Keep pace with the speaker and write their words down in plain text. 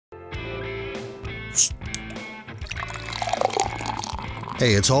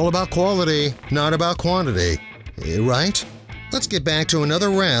Hey, it's all about quality, not about quantity. Right? Let's get back to another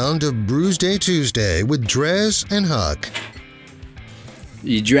round of Brewsday Tuesday with DreZ and Huck.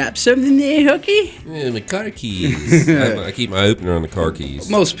 You drop something there, Hooky? Yeah, my car keys. I keep my opener on the car keys.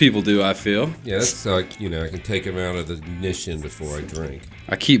 Most people do, I feel. Yeah, that's so I can take them out of the ignition before I drink.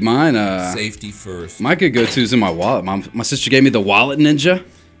 I keep mine. Safety first. My good go-to's in my wallet. My sister gave me the Wallet Ninja.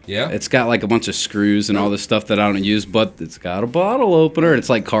 Yeah? It's got like a bunch of screws and all this stuff that I don't use, but it's got a bottle opener. It's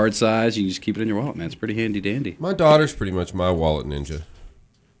like card size. You can just keep it in your wallet, man. It's pretty handy dandy. My daughter's pretty much my wallet ninja.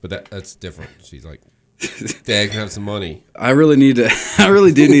 But that's different. She's like, Dad, can I have some money? I really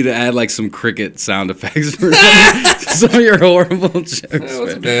do need to add like some cricket sound effects for some of your horrible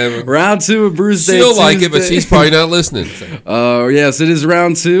jokes. Man. Round 2 of Brewsday. She'll like it, but she's probably not listening. Oh, yes, it is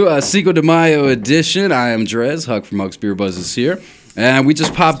round 2, Cinco de Mayo edition. I am DreZ. Huck from Huck's Beer Buzz is here. And we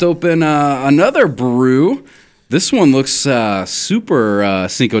just popped open another brew. This one looks super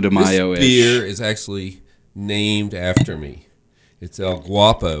Cinco de Mayo-ish. This beer is actually named after me. It's El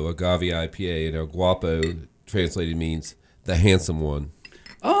Guapo, Agave IPA, and El Guapo translated means the handsome one.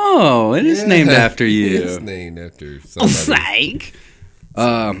 Oh, it is named after you. It's named after somebody.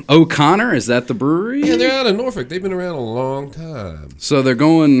 O'Connor, is that the brewery? Yeah, they're out of Norfolk. They've been around a long time. So they're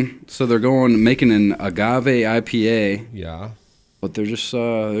going making an Agave IPA. Yeah. But they're just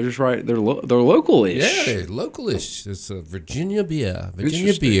right. They're local-ish. Yeah, they're local-ish. It's a Virginia beer.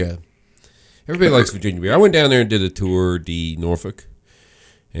 Virginia beer. Everybody likes Virginia beer. I went down there and did a tour de Norfolk,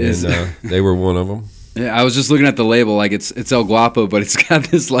 and they were one of them. Yeah, I was just looking at the label, like it's El Guapo, but it's got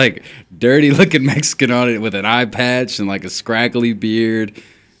this like dirty-looking Mexican on it with an eye patch and like a scraggly beard.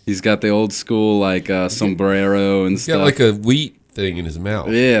 He's got the old school like sombrero and stuff. Got like a wheat thing in his mouth.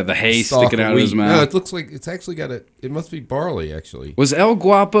 Yeah, the hay sticking out of his mouth. No, it looks like it's actually got it must be barley, actually. Was El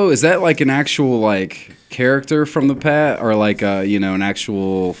Guapo, is that like an actual like character from the past, or like an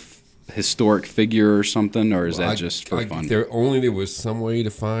actual historic figure or something, or is that just for fun? There was some way to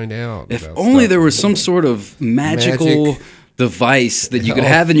find out. If only there was some sort of magical device that you could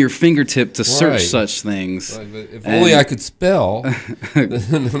have in your fingertip to search such things. Right, but if only I could spell,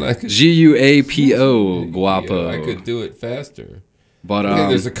 then I could Guapo, Guapo. I could do it faster. But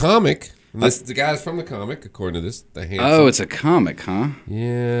there's a comic. The guy's from the comic, according to this. Oh, it's a comic, huh?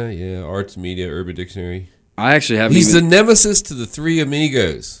 Yeah. Arts, Media, Urban Dictionary. I actually haven't. He's the nemesis to the Three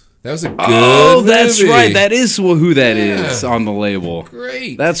Amigos. That was a good movie. That's right. That is who that is on the label.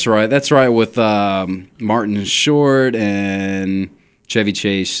 Great. That's right. With Martin Short and Chevy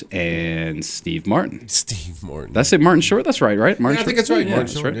Chase and Steve Martin. Did I say Martin Short? That's right? Martin Short? I think that's right. Yeah,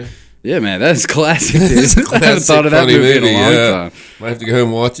 Martin Short, yeah, man, that is classic, dude. I haven't thought of that funny movie in a long time. Might have to go home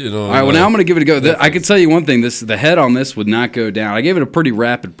and watch it. All right, well, now I'm going to give it a go. I can tell you one thing. The head on this would not go down. I gave it a pretty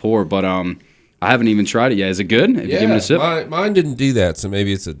rapid pour, but I haven't even tried it yet. Is it good? Have you given it a sip? Mine didn't do that, so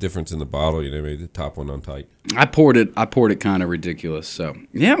maybe it's a difference in the bottle. Maybe the top one on tight. I poured it kind of ridiculous. So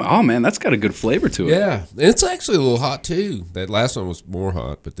yeah, oh man, that's got a good flavor to it. Yeah, and it's actually a little hot too. That last one was more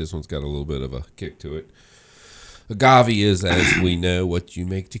hot, but this one's got a little bit of a kick to it. Agave is, as we know, what you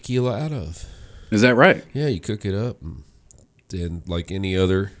make tequila out of. Is that right? Yeah, you cook it up, and like any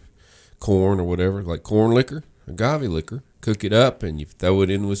other corn or whatever, like corn liquor, agave liquor, cook it up, and you throw it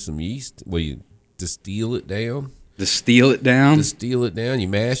in with some yeast. Well, you distill it down. Distill it down? You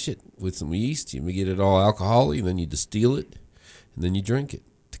mash it with some yeast. You get it all alcoholic, and then you distill it, and then you drink it.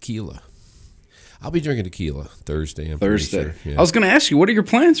 Tequila. I'll be drinking tequila Thursday. Sure. Yeah. I was going to ask you, what are your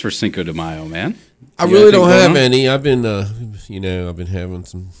plans for Cinco de Mayo, man? I really don't have any. I've been, I've been having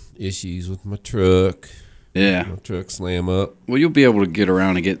some issues with my truck. Yeah. My truck slam up. Well, you'll be able to get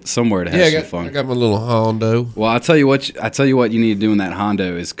around and get somewhere to have some fun. I got my little Hondo. Well, I'll tell you what you need to do in that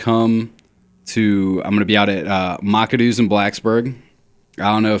Hondo is come to, I'm going to be out at McAdoo's in Blacksburg.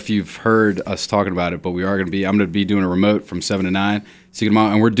 I don't know if you've heard us talking about it, but I'm going to be doing a remote from 7 to 9.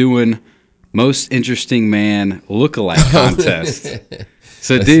 And we're doing Most Interesting Man Lookalike Contest.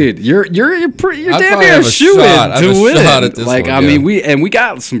 So, dude, you're damn near a shoo-in to win. Like, I mean, we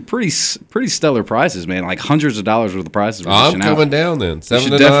got some pretty stellar prizes, man. Like hundreds of dollars worth of prizes. I'm coming down then. 7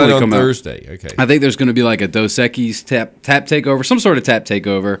 to 9 on Thursday. Okay. I think there's going to be like a Dos Equis tap takeover, some sort of tap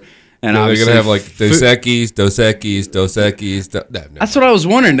takeover. And they're going to have like Dos Equis. No. That's what I was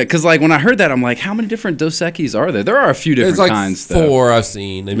wondering, because like when I heard that, I'm like, how many different Dos Equis are there? There are a few different kinds. There's like 4 I've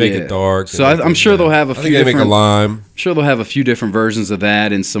seen. They make it dark. So I'm sure they'll have a few. They make a lime. I'm sure they'll have a few different versions of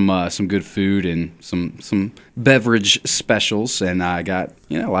that, and some good food and some beverage specials. And I got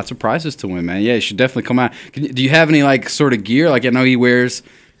lots of prizes to win, man. Yeah, you should definitely come out. Do you have any like sort of gear? Like I know he wears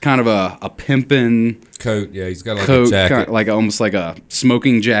kind of a pimpin' Coat, yeah, he's got like coat, a jacket. kind of like almost like a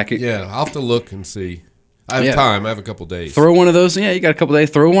smoking jacket. Yeah, I'll have to look and see. I have time. I have a couple days. Throw one of those. Yeah, you got a couple days.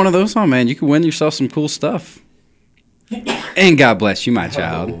 Throw one of those on, man. You can win yourself some cool stuff. And God bless you, my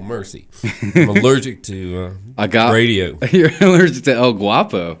child. Oh, mercy. I'm allergic to radio. You're allergic to El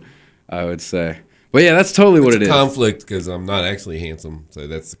Guapo, I would say. But yeah, that's totally what it is. Conflict because I'm not actually handsome, so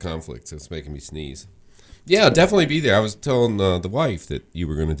that's the conflict. So it's making me sneeze. Yeah, I'll definitely be there. I was telling the wife that you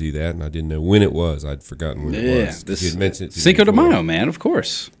were going to do that, and I didn't know when it was. I'd forgotten when it was. You had mentioned it to me Cinco de before. Mayo, man, of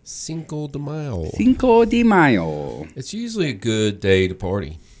course. Cinco de Mayo. Cinco de Mayo. It's usually a good day to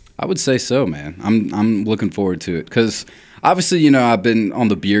party. I would say so, man. I'm looking forward to it because obviously, you know, I've been on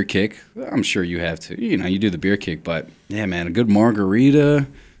the beer kick. I'm sure you have too. You know, you do the beer kick, but yeah, man, a good margarita.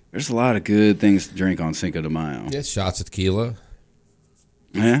 There's a lot of good things to drink on Cinco de Mayo. Yeah, shots of tequila.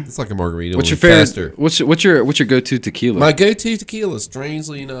 Yeah, it's like a margarita. What's your favorite? Faster. What's your go-to tequila? My go-to tequila,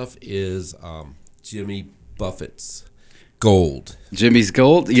 strangely enough, is Jimmy Buffett's Gold. Jimmy's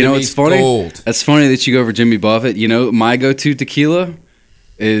Gold. You know, it's funny. Gold. That's funny that you go for Jimmy Buffett. You know, my go-to tequila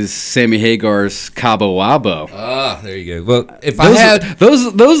is Sammy Hagar's Cabo Wabo. Ah, there you go. Well, if I had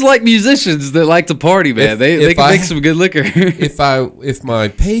those like musicians that like to party, man, they can make some good liquor. if my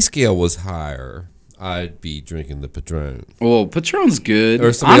pay scale was higher, I'd be drinking the Patron. Well, Patron's good.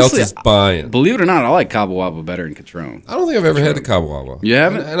 Or somebody else is buying. Believe it or not, I like Cabo Wabo better than Patron. I don't think I've ever had the Cabo Wabo. You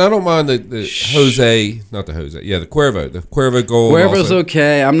haven't? And I don't mind the Jose, not the Jose. Yeah, the Cuervo. The Cuervo Gold. Cuervo's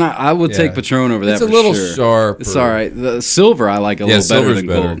okay. I would take Patron over that. It's a little sharp. It's all right. The silver I like a little better than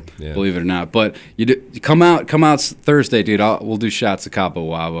gold. Yeah. Believe it or not. But you come out Thursday, dude. We'll do shots of Cabo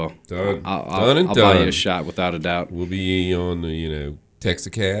Wabo. Done. I'll buy you a shot without a doubt. We'll be on the text a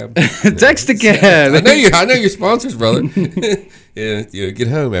cab. Text a cab. I know your sponsors, brother. Yeah, get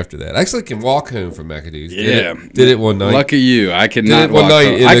home after that. I actually can walk home from McAdoo's. Did it one night. Lucky you. I could did not it one walk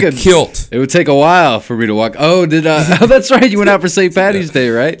night home. in a kilt. It would take a while for me to walk. Oh, did I? Oh, that's right. You went out for St. Patty's Day,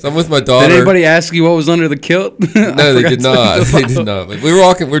 right? So I'm with my daughter. Did anybody ask you what was under the kilt? No, they did not. They did not. But we were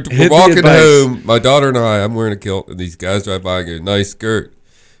walking. We're walking home. My daughter and I'm wearing a kilt, and these guys drive by and go, "Nice skirt."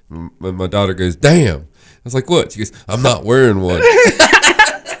 And my daughter goes, "Damn." I was like, "What?" She goes, "I'm not wearing one."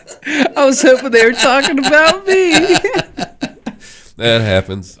 I was hoping they were talking about me. That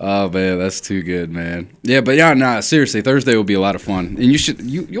happens. Oh man, that's too good, man. Yeah, but seriously, Thursday will be a lot of fun, and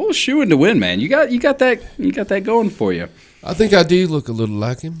you'll shoe in to win, man. You got that going for you. I think I do look a little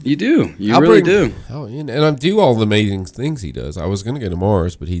like him. You do. You really do. Oh, and I do all the amazing things he does. I was going to go to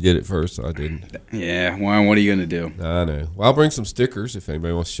Mars, but he did it first, so I didn't. Yeah. Well, what are you going to do? I know. Well, I'll bring some stickers if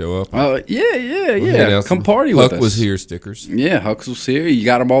anybody wants to show up. Oh, yeah. Come party with us. Huck was here stickers. Yeah, Huck was here. You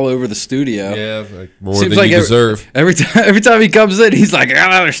got them all over the studio. Yeah, more Seems than you deserve. Every time he comes in, he's like, I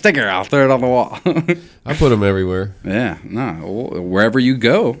got another sticker. I'll throw it on the wall. I put them everywhere. Yeah. No, wherever you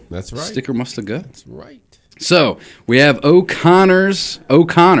go. That's right. Sticker must have go. That's right. So we have O'Connor. Is it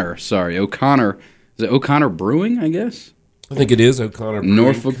O'Connor Brewing, I guess? I think it is O'Connor Brewing.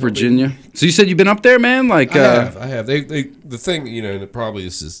 Norfolk, Virginia. So you said you've been up there, man? Like I have. They the thing, and probably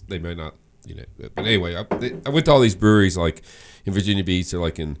they may not, but anyway, I went to all these breweries like in Virginia Beach. They're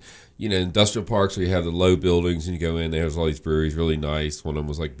like in industrial parks where you have the low buildings and you go in. There's all these breweries, really nice. One of them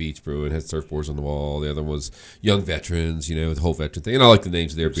was like Beach Brew and had surfboards on the wall. The other one was Young Veterans, the whole veteran thing. And I like the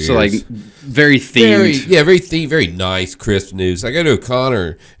names of their beers. So like very themed. Very themed, very nice, crisp news. I go to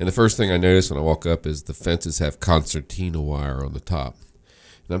O'Connor, and the first thing I notice when I walk up is the fences have concertina wire on the top.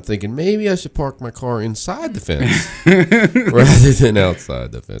 And I'm thinking maybe I should park my car inside the fence rather than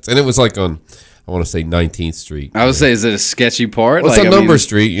outside the fence. And it was like on, I want to say 19th Street. I would say, is it a sketchy part? Well, it's a number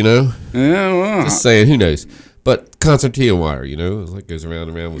street, Yeah, well. Just saying, who knows? But concertina wire, it like goes around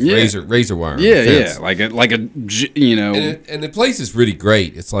and around with razor wire. Yeah, like a. And the place is really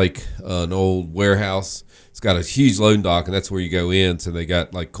great. It's like an old warehouse. It's got a huge loading dock, and that's where you go in. So they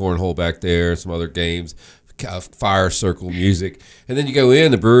got like cornhole back there, some other games. Fire circle music, and then you go in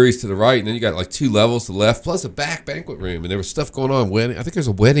the breweries to the right, and then you got like 2 levels to the left, plus a back banquet room, and there was stuff going on. I think there's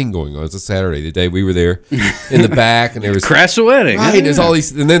a wedding going on. It was a Saturday, the day we were there, in the back, and there was crash a wedding. Right, there's all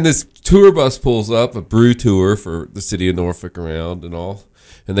these, and then this tour bus pulls up, a brew tour for the city of Norfolk around and all,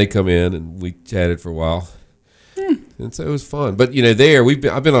 and they come in, and we chatted for a while. And so it was fun. But there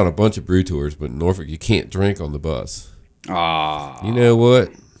I've been on a bunch of brew tours, but in Norfolk you can't drink on the bus. You know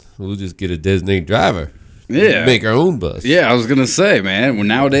what? We'll just get a designated driver. Yeah, make our own bus. Yeah, I was gonna say, man. Well,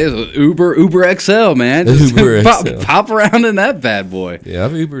 nowadays Uber XL, man. Uber XL. Pop around in that bad boy. Yeah,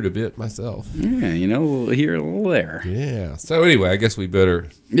 I've Ubered a bit myself. Yeah, we'll here, a little there. Yeah. So anyway, I guess we better.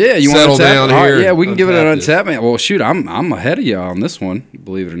 Yeah, you settle down here. Yeah, we can give it an untap, man. Well, shoot, I'm ahead of you on this one.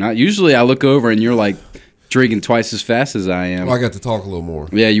 Believe it or not. Usually, I look over and you're like drinking twice as fast as I am. Well, I got to talk a little more.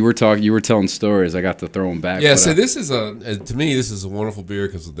 Yeah, you were talking. You were telling stories. I got to throw them back. Yeah, so this is to me, this is a wonderful beer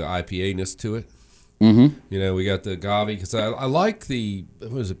because of the IPA-ness to it. Mm-hmm. You know, we got the agave because I like the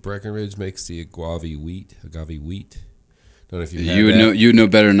what is it? Breckenridge makes the agave wheat. Don't know if you would know. You would know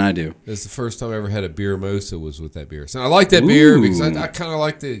better than I do. It's the first time I ever had a beer mosa was with that beer. So I like that beer because I kind of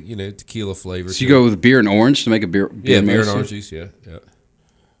like the tequila flavor. So you go with beer and orange to make a beer. Beer and orange juice. Yeah.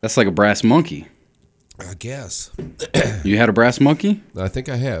 That's like a brass monkey. I guess. You had a brass monkey? I think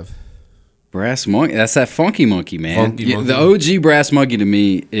I have. Brass monkey. That's that funky monkey, man. Funky monkey. The OG brass monkey to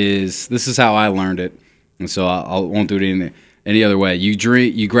me is this is how I learned it, and so I won't do it any other way. You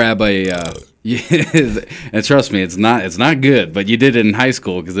grab a, and trust me, it's not good, but you did it in high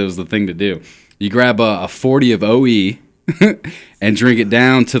school because it was the thing to do. You grab a 40 of OE and drink it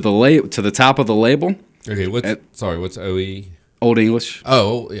down to the top of the label. Okay, what's OE? Old English.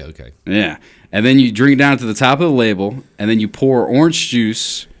 Oh, yeah, okay. Yeah. And then you drink it down to the top of the label, and then you pour orange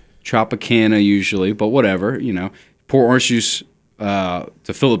juice, Tropicana usually, but whatever, pour orange juice to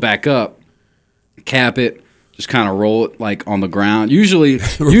fill it back up, cap it, just kind of roll it like on the ground. Usually,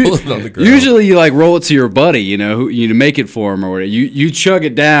 usually you like roll it to your buddy, who you make it for him or whatever. You chug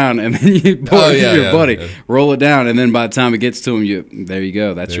it down and then you pour it to your buddy, roll it down, and then by the time it gets to him, there you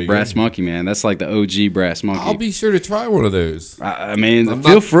go. That's your brass monkey, man. That's like the OG brass monkey. I'll be sure to try one of those. I mean,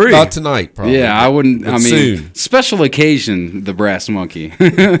 feel free. Not tonight, probably. Yeah, I wouldn't. I mean, soon. Special occasion, the brass monkey,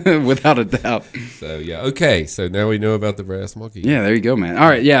 without a doubt. So yeah, okay. So now we know about the brass monkey. Yeah, there you go, man. All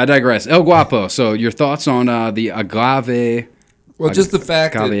right, yeah, I digress. El Guapo. So your thoughts on the agave? Well, just the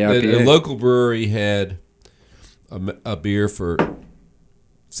fact that a local brewery had a beer for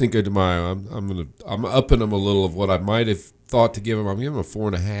Cinco de Mayo. I'm upping them a little of what I might have thought to give them. I'm giving them a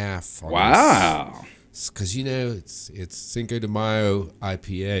 4.5. Wow. Because it's Cinco de Mayo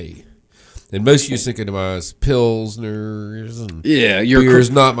IPA. And most of your Cinco de Mayo's Pilsners and your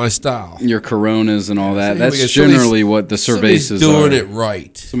beer's not my style. Your Coronas and all that. That's generally what the cervezas are. Somebody's doing it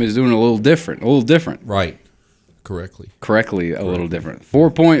right. Somebody's doing it a little different. Right. Correctly a little different.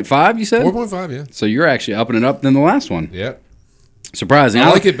 4.5, you said? 4.5, yeah. So you're actually upping it up than the last one. Yeah. Surprising. I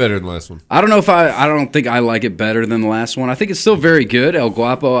like it better than the last one. I don't know if I don't think I like it better than the last one. I think it's still very good. El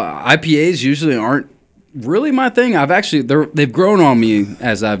Guapo IPAs usually aren't really my thing. They've grown on me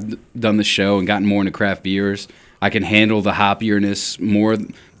as I've done the show and gotten more into craft beers. I can handle the hoppiness more.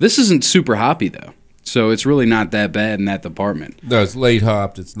 This isn't super hoppy though, so it's really not that bad in that department. No, it's late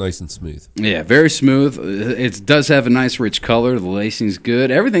hopped. It's nice and smooth. Yeah, very smooth. It does have a nice rich color. The lacing's good.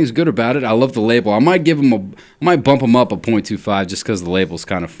 Everything's good about it. I love the label. I might bump them up a 0.25 just because the label's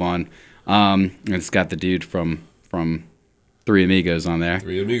kind of fun. And it's got the dude from Three Amigos on there.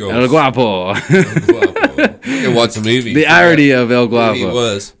 Three Amigos. El Guapo. You can watch the movie. The irony of El Guapo. He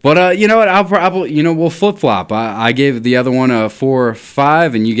was. But you know what? I'll probably we'll flip flop. I gave the other one a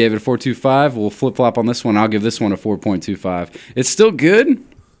 4.5, and you gave it a 4.25. We'll flip flop on this one. I'll give this one a 4.25. It's still good.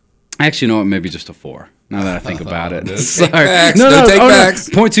 Actually, you know what? Maybe just a 4. Now that I think about it. Sorry. No, take backs.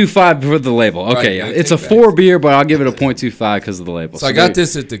 0.25 for the label. Okay, right, it's a 4 beer, but I'll give it a 0.25 because of the label. So I got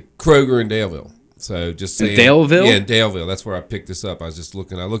this at the Kroger in Daleville. So just saying. Daleville? Yeah, in Daleville. That's where I picked this up. I was just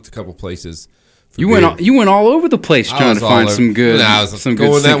looking. I looked a couple places. You went all over the place trying to find some good. No, I was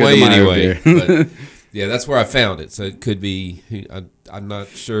going that way anyway. But yeah, that's where I found it. So it could be. I'm not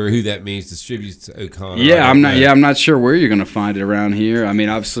sure who that means. Distributes to O'Connor. Yeah, I'm not. Yeah, I'm not sure where you're going to find it around here. I mean,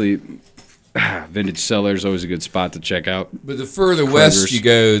 obviously, Vintage Cellar is always a good spot to check out. But the further west you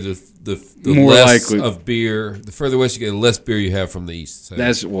go, the more less likely of beer. The further west you go, the less beer you have from the east. So,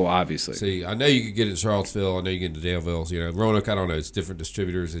 that's obviously. See, I know you could get it in Charlottesville. I know you get into Daleville. Roanoke, I don't know. It's different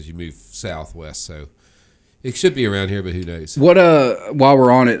distributors as you move southwest. So it should be around here, but who knows? What while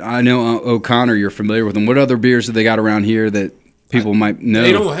we're on it, I know O'Connor. You're familiar with them. What other beers do they got around here that people might know?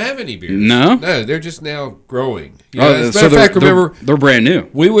 They don't have any beers. No, they're just now growing. As a matter of fact, remember they're brand new.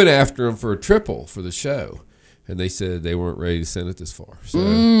 We went after them for a triple for the show. And they said they weren't ready to send it this far.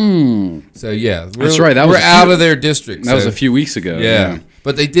 So yeah. That's right. We're out of their district. That was a few weeks ago. Yeah.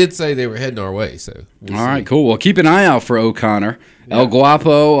 But they did say they were heading our way. So all right, cool. Well, keep an eye out for O'Connor. Yeah. El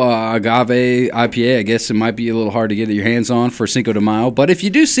Guapo, Agave IPA. I guess it might be a little hard to get your hands on for Cinco de Mayo. But if you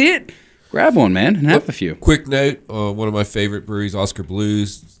do see it, grab one, man, and have a few. Quick note, one of my favorite breweries, Oscar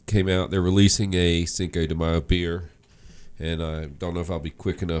Blues, came out. They're releasing a Cinco de Mayo beer. And I don't know if I'll be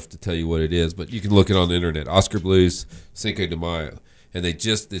quick enough to tell you what it is, but you can look it on the internet. Oscar Blues, Cinco de Mayo. And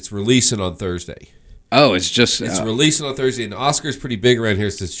it's releasing on Thursday. Oh, it's releasing on Thursday, and Oscar's pretty big around here,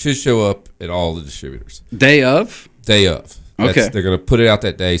 so it should show up at all the distributors. Day of? Day of. Okay. They're going to put it out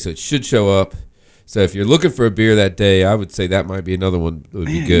that day, so it should show up. So if you're looking for a beer that day, I would say that might be another one that would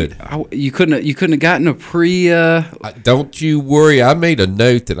be good. You couldn't have gotten a pre. Don't you worry. I made a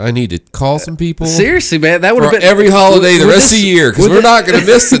note that I need to call some people. Seriously, man, that would have been every holiday the rest of the year, because we're not going to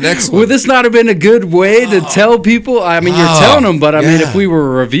miss the next one. Would this not have been a good way to tell people? I mean, you're telling them, but I mean, if we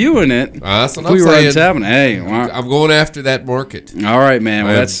were reviewing it, that's what if we were untapping, hey, I'm going after that market. All right, man.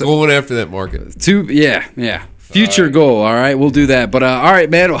 Well, that's going after that market. Yeah. Future goal, all right? We'll do that. But, all right,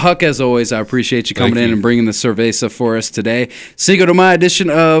 man, Huck, as always, I appreciate you coming in and bringing the cerveza for us today. Cinco de Mayo edition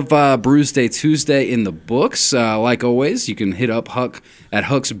of Brewsday Tuesday in the books. Like always, you can hit up Huck at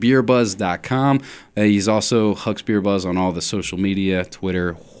hucksbeerbuzz.com. He's also Huck's Beer Buzz on all the social media,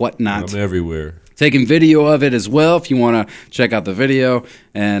 Twitter, whatnot. I'm everywhere. Taking video of it as well if you want to check out the video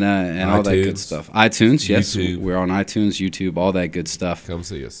and all that good stuff. iTunes, yes. YouTube. We're on iTunes, YouTube, all that good stuff. Come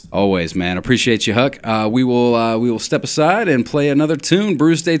see us. Always, man. Appreciate you, Huck. We will step aside and play another tune.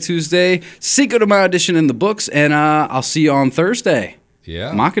 Brewsday Tuesday, Cinco de Mayo edition in the books, and I'll see you on Thursday.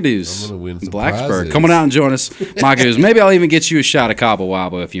 Yeah. McAdoo's. I'm going to win some Blacksburg. prizes. Coming out and join us. McAdoo's. Maybe I'll even get you a shot of Cabo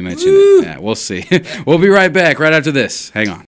Wabo if you mention it. Yeah, we'll see. We'll be right back right after this. Hang on.